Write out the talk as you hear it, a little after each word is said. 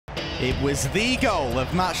It was the goal of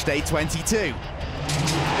Matchday 22.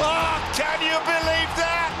 Oh, can you believe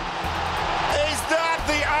that? Is that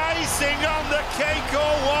the icing on the cake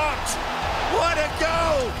or what? What a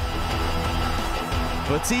goal!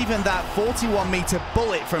 But even that 41-metre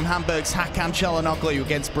bullet from Hamburg's Hakan Calhanoglu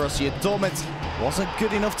against Borussia Dortmund wasn't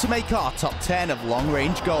good enough to make our top 10 of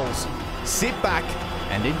long-range goals. Sit back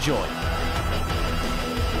and enjoy.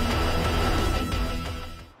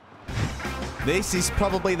 This is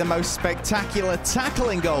probably the most spectacular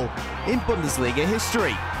tackling goal in Bundesliga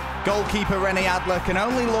history. Goalkeeper René Adler can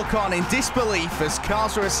only look on in disbelief as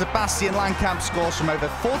Karlsruhe's Sebastian Langkamp scores from over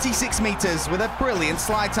 46 metres with a brilliant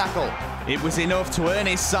slide tackle. It was enough to earn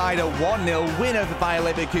his side a 1-0 win over Bayer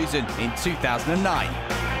Leverkusen in 2009.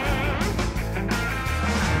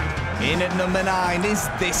 In at number 9 is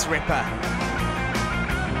this ripper.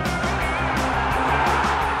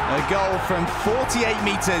 A goal from 48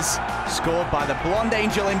 metres, scored by the blonde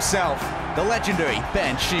angel himself, the legendary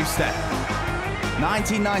Bernd Schuster.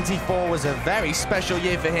 1994 was a very special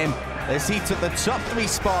year for him as he took the top 3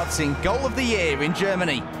 spots in Goal of the Year in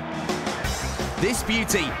Germany. This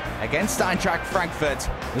beauty against Eintracht Frankfurt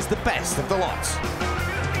was the best of the lot.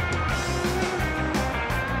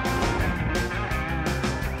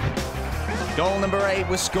 Goal number 8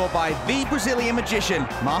 was scored by the Brazilian magician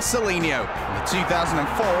Marcelinho in the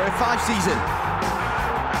 2004-05 season.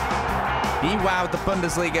 He wowed the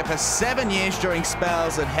Bundesliga for 7 years during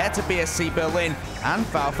spells at Hertha BSC Berlin and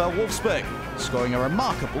VfL Wolfsburg, scoring a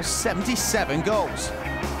remarkable 77 goals.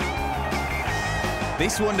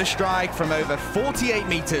 This wonder strike from over 48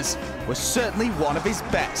 metres was certainly one of his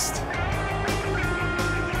best.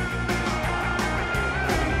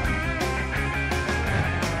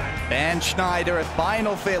 Bernd Schneider of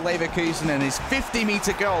Bayern 04 Leverkusen and his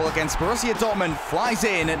 50-metre goal against Borussia Dortmund flies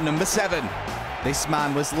in at number 7. This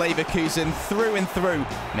man was Leverkusen through and through,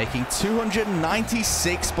 making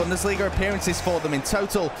 296 Bundesliga appearances for them in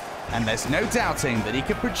total, and there's no doubting that he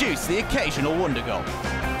could produce the occasional wonder goal.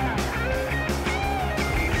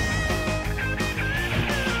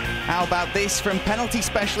 How about this from penalty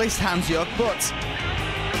specialist Hans-Jörg Butt?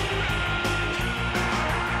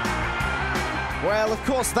 Well, of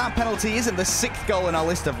course, that penalty isn't the 6th goal in our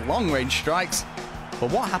list of long-range strikes, but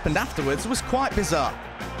what happened afterwards was quite bizarre.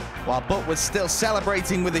 While Butt was still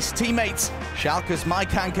celebrating with his teammates, Schalke's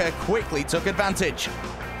Mike Hanke quickly took advantage.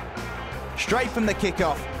 Straight from the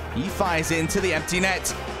kickoff, he fires into the empty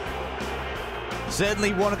net.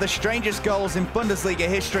 Certainly one of the strangest goals in Bundesliga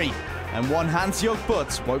history, and one Hans-Jörg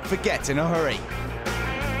Butt won't forget in a hurry.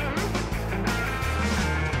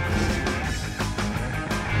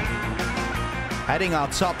 Heading our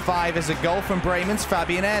top 5 is a goal from Bremen's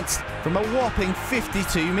Fabian Ernst from a whopping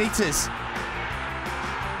 52 metres.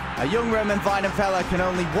 A young Roman Weidenfeller can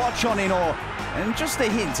only watch on in awe and just a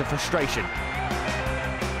hint of frustration.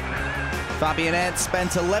 Fabian Ernst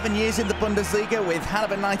spent 11 years in the Bundesliga with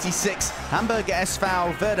Hannover 96, Hamburger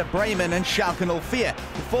SV, Werder Bremen and Schalke 04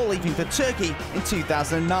 before leaving for Turkey in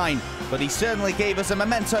 2009. But he certainly gave us a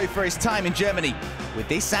memento for his time in Germany with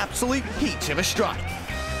this absolute peach of a strike.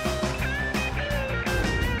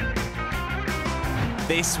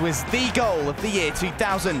 This was the goal of the year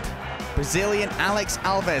 2000. Brazilian Alex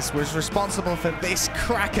Alves was responsible for this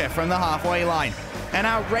cracker from the halfway line. An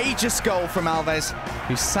outrageous goal from Alves,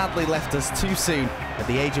 who sadly left us too soon at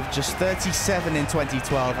the age of just 37 in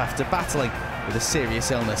 2012 after battling with a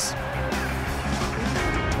serious illness.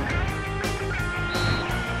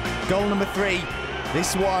 Goal number 3.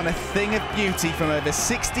 This one a thing of beauty from over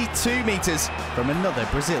 62 metres from another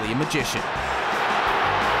Brazilian magician.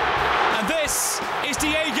 And this is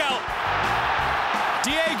Diego.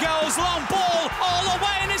 Diego's long ball all the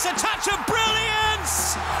way, and it's a touch of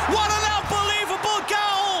brilliance! What an unbelievable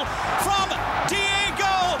goal from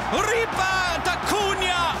Diego Riba da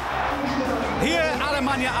Cunha! Here,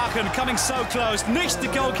 Alemannia Aachen coming so close. Nicht, the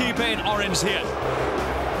goalkeeper in orange here.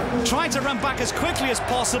 Trying to run back as quickly as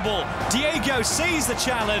possible. Diego sees the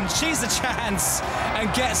challenge, sees the chance,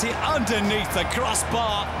 and gets it underneath the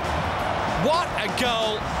crossbar. What a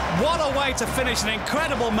goal! What a way to finish an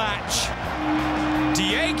incredible match.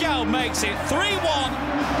 Diego makes it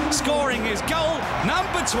 3-1, scoring his goal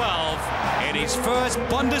number 12 in his first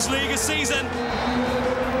Bundesliga season.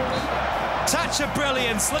 Touch of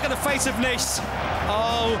brilliance. Look at the face of Nicht.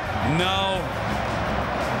 Oh, no.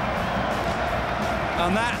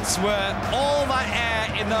 And that's where all that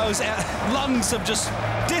air in those lungs have just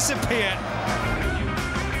disappeared.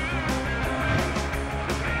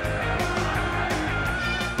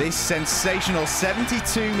 This sensational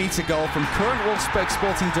 72-metre goal from current Wolfsburg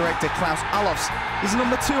sporting director Klaus Allofs is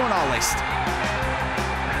number 2 on our list.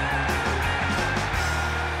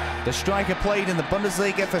 The striker played in the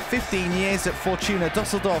Bundesliga for 15 years at Fortuna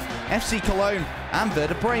Düsseldorf, FC Cologne and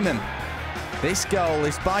Werder Bremen. This goal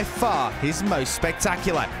is by far his most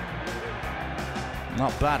spectacular.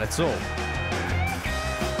 Not bad at all.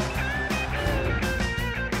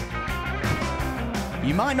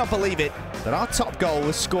 You might not believe it, but our top goal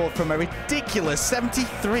was scored from a ridiculous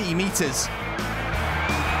 73 metres.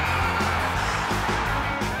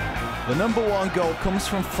 The #1 goal comes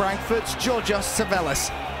from Frankfurt's Georgios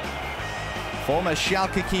Savelis. Former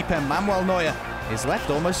Schalke keeper Manuel Neuer is left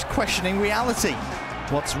almost questioning reality.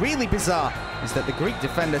 What's really bizarre is that the Greek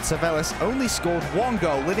defender Savelis only scored 1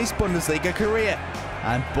 goal in his Bundesliga career.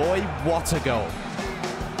 And boy, what a goal.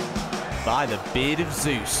 By the beard of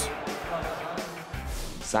Zeus.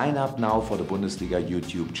 Sign up now for the Bundesliga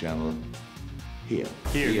YouTube channel. Here.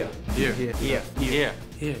 Here. Here. Here. Here. Here.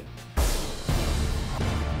 Here.